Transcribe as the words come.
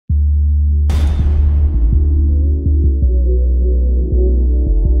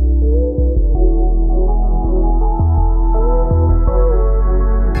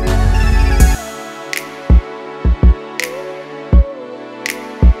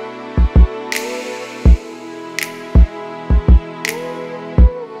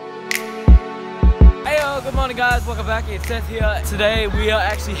morning guys, welcome back. It's Seth here. Today we are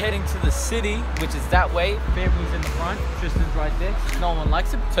actually heading to the city, which is that way. Family's in the front, Tristan's right there. No one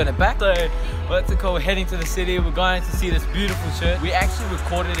likes it, turn it back. So what's it called? We're heading to the city. We're going to see this beautiful church. We actually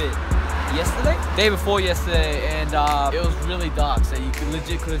recorded it yesterday, day before yesterday, and it was really dark, so you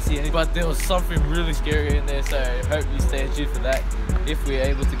legit couldn't see anything. But there was something really scary in there, so I hope you stay tuned for that if we're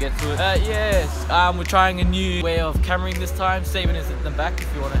able to get to it. Yes, we're trying a new way of cameraing this time. Steven is in the back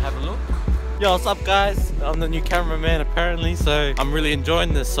if you want to have a look. Yo, what's up guys? I'm the new cameraman apparently, so I'm really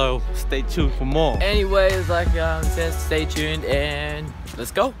enjoying this, so stay tuned for more. Anyways, like says, stay tuned and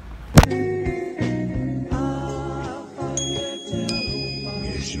let's go.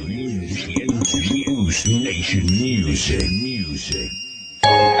 Nation music.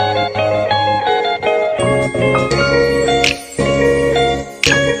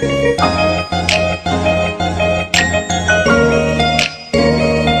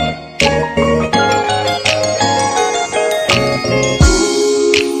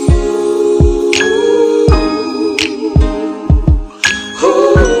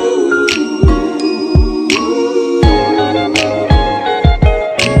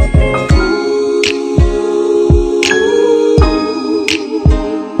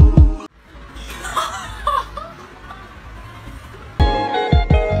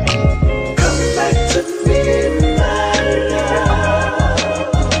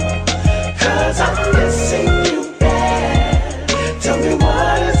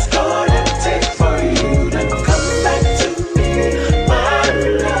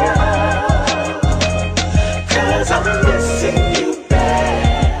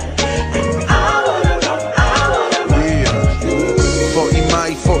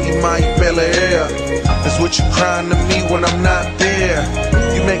 That's what you crying to me when I'm not there.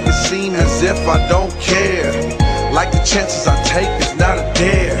 You make it seem as if I don't care. Like the chances I take is not a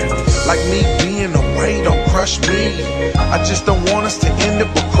dare. Like me being away don't crush me. I just don't want us to end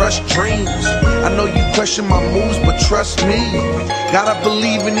up with crushed dreams. I know you question my moves, but trust me, gotta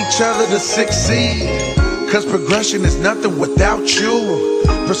believe in each other to succeed. Cause progression is nothing without you.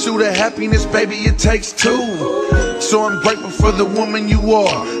 Pursuit of happiness, baby, it takes two. So I'm grateful for the woman you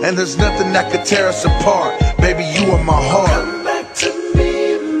are, and there's nothing that could tear us apart. Baby, you are my heart. Come back to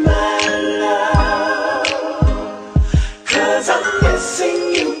me, my love, cause I'm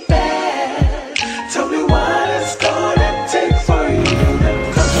missing you bad. Tell me what it's gonna take for you to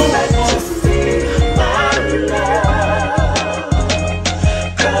come back to me, my love,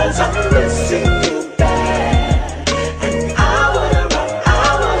 cause I'm missing you bad. And I wanna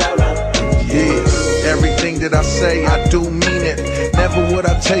run. Yeah, everything that I say, I do mean it. Never would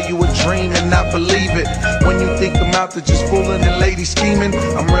I tell you a dream and not believe it. When you think I'm out there just fooling and lady scheming,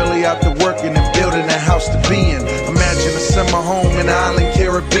 I'm really out there working and building a house to be in. Imagine a summer home in the island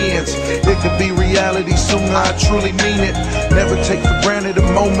Caribbeans. It could be reality soon, I truly mean it. Never take for granted a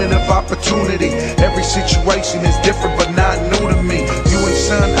moment of opportunity. Every situation is different but not new to me. You and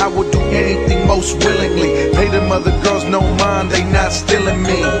son, I would do anything most willingly. Pay them other girls no mind, they not stealing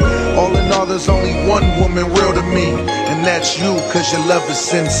me. All in all, there's only one woman real to me, and that's you, cause your love is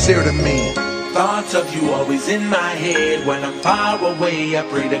sincere to me. Thoughts of you always in my head. When I'm far away, I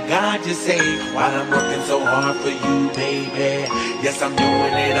pray to God you say, while I'm working so hard for you, baby. Yes, I'm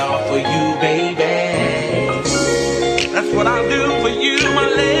doing it all for you, baby. That's what I'll do for you, my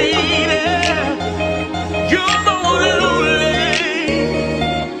lady. You're the one and only,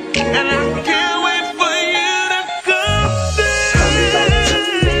 and I can't wait for you to come back.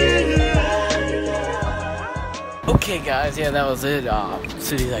 Okay guys, yeah, that was it. The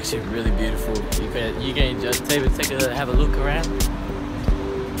city's actually really beautiful. You can just have a look around,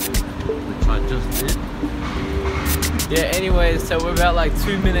 which I just did. Yeah, anyways, so we're about like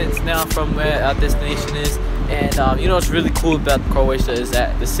 2 minutes now from where our destination is. And you know what's really cool about Croatia is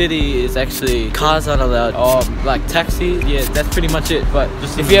that the city is actually, cars aren't allowed, like taxis. Yeah, that's pretty much it. But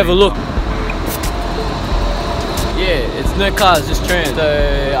just if you have a look, yeah, it's no cars, just trains.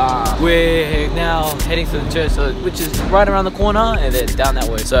 So we're now heading to the church, which is right around the corner, and then down that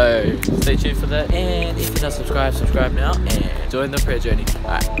way. So stay tuned for that. And if you're not subscribed, subscribe now and join the prayer journey.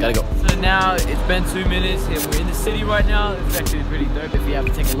 Alright, gotta go. So now it's been 2 minutes and we're in the city right now. It's actually pretty dope if you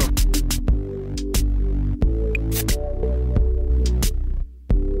haven't taken a look.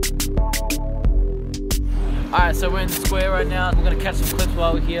 Alright, so we're in the square right now. We're gonna catch some clips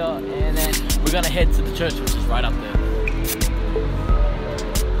while we're here, and then we're gonna head to the church, which is right up there.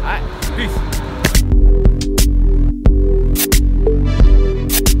 Alright, peace.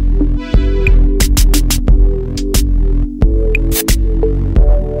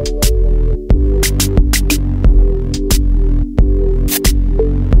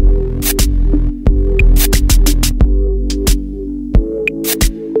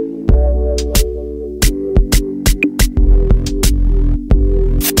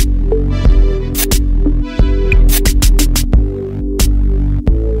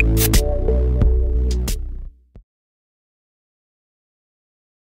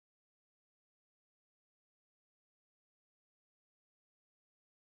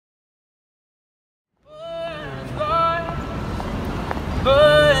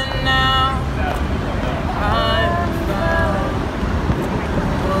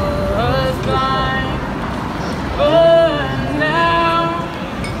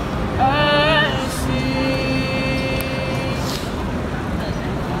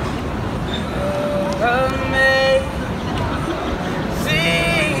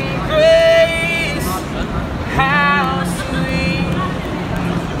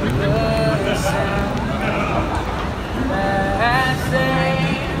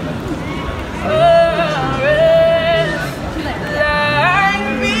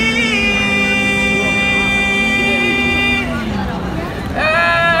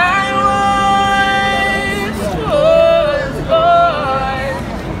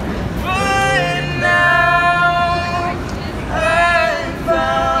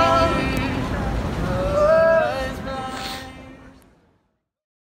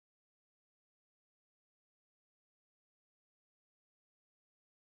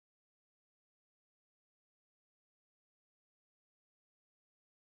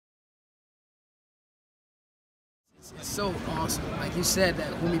 It's so awesome. Like you said, that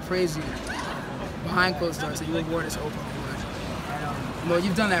when we praise you behind closed doors, that your reward is open, Lord. And Lord,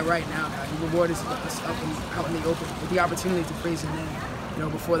 you've done that right now, God. Your reward is out in the open with the opportunity to praise your name,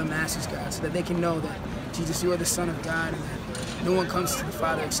 before the masses, God, so that they can know that Jesus, you are the Son of God, and that no one comes to the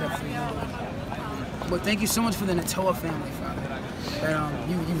Father except for you, Lord. Lord, thank you so much for the Natoa family, Father. That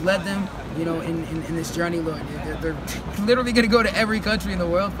you've led them, in this journey, Lord. They're literally going to go to every country in the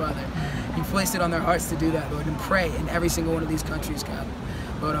world, Father. You've placed it on their hearts to do that, Lord, and pray in every single one of these countries, God.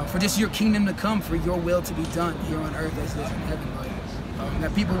 Lord, for just your kingdom to come, for your will to be done here on earth as it is in heaven, Lord.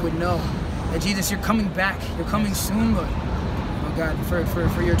 That people would know that, Jesus, you're coming back. You're coming soon, Lord. Oh, God,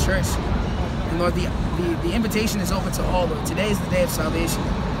 for your church. And, Lord, the invitation is open to all, Lord. Today is the day of salvation.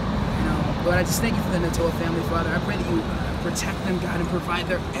 Lord, I just thank you for the Natoa family, Father. I pray that you protect them, God, and provide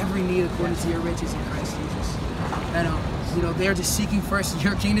their every need according to your riches in Christ Jesus. And, they're just seeking first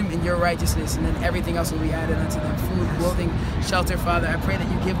your kingdom and your righteousness, and then everything else will be added unto them. Food, clothing, shelter, Father. I pray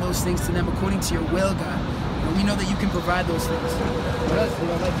that you give those things to them according to your will, God. And we know that you can provide those things. Because,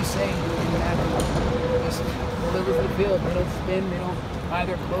 like you say in Matthew, the rivers of the field, they don't spin, they don't buy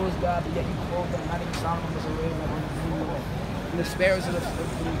their clothes, God, but yet you clothe them. Not even Solomon was arrayed like one of the wool. And the sparrows in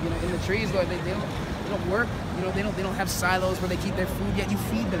the trees, Lord, they don't work. They don't have silos where they keep their food, yet you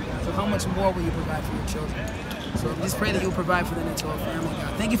feed them, God. So how much more will you provide for your children? So I just pray that you'll provide for the Natoa family,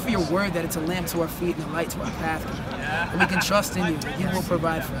 God. Thank you for your word, that it's a lamp to our feet and a light to our path, God. That we can trust in you, that you will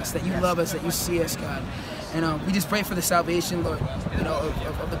provide for us, that you love us, that you see us, God. And we just pray for the salvation, Lord,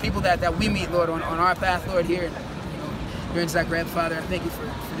 of the people that we meet, Lord, on our path, Lord, here in Zagreb, Father. I thank you for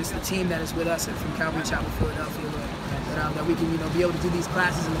just the team that is with us from Calvary Chapel, Philadelphia, Lord. That we can, be able to do these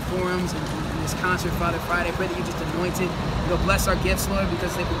classes in the forums and this concert, Father, Friday. I pray that you just anoint it. Bless our gifts, Lord,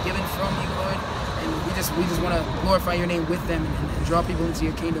 because they've been given from you, Lord. And we just want to glorify your name with them and draw people into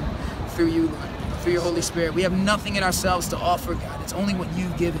your kingdom through you, Lord, through your Holy Spirit. We have nothing in ourselves to offer, God. It's only what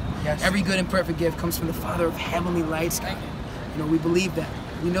you've given. Yes. Every good and perfect gift comes from the Father of heavenly lights, God. We believe that.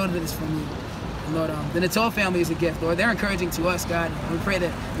 We know that it's from you. And Lord, the Natoa family is a gift, Lord. They're encouraging to us, God. And we pray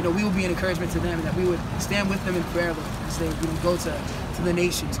that, we will be an encouragement to them, and that we would stand with them in prayer, Lord, as they, go to the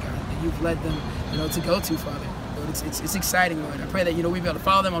nations, God, that you've led them, to go to, Father. Lord, it's exciting, Lord. I pray that, we'll be able to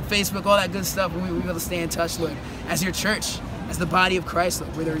follow them on Facebook, all that good stuff, and we'll be able to stay in touch, Lord, as your church, as the body of Christ,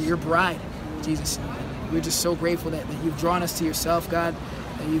 Lord, where they're your bride, Jesus. We're just so grateful that you've drawn us to yourself, God,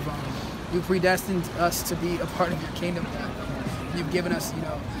 that you've predestined us to be a part of your kingdom, God. You've given us,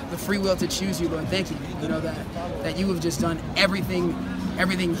 the free will to choose you, Lord. Thank you, that you have just done everything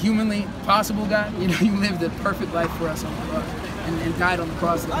humanly possible, God. You lived a perfect life for us on the cross and died on the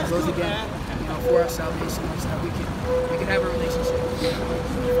cross and rose again, for our salvation, so that we can have a relationship with you,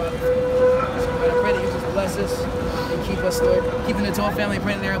 Father. So, I pray that you just bless us and keep us, Lord. Keep the Natoa family. I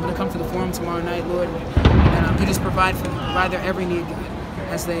pray that they're able to come to the forum tomorrow night, Lord, and you just provide for them, provide their every need, God,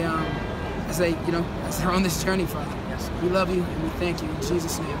 as they're on this journey, Father. We love you and we thank you in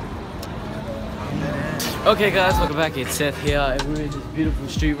Jesus' name. Okay guys, welcome back. It's Seth here, and we're in this beautiful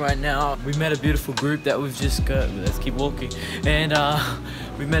street right now. We met a beautiful group that we've just got, let's keep walking, and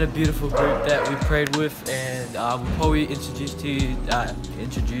we met a beautiful group that we prayed with, and we'll probably introduce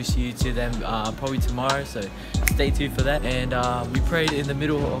you to them probably tomorrow, so stay tuned for that. And we prayed in the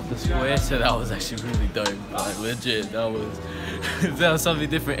middle of the square, so that was actually really dope, like legit, that was something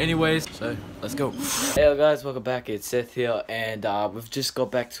different. Anyways, so let's go. Hey guys, welcome back. It's Seth here, and we've just got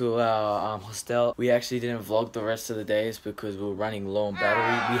back to our hostel. We actually didn't vlog the rest of the days because we were running low on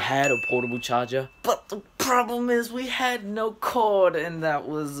battery. We had a portable charger, but the problem is we had no cord, and that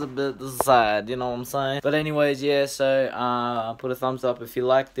was a bit sad, you know what I'm saying? But anyways, yeah, so put a thumbs up if you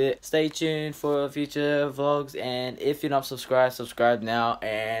liked it. Stay tuned for future vlogs, and if you're not subscribed, subscribe now,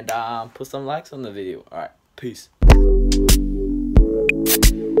 and put some likes on the video. Alright, peace.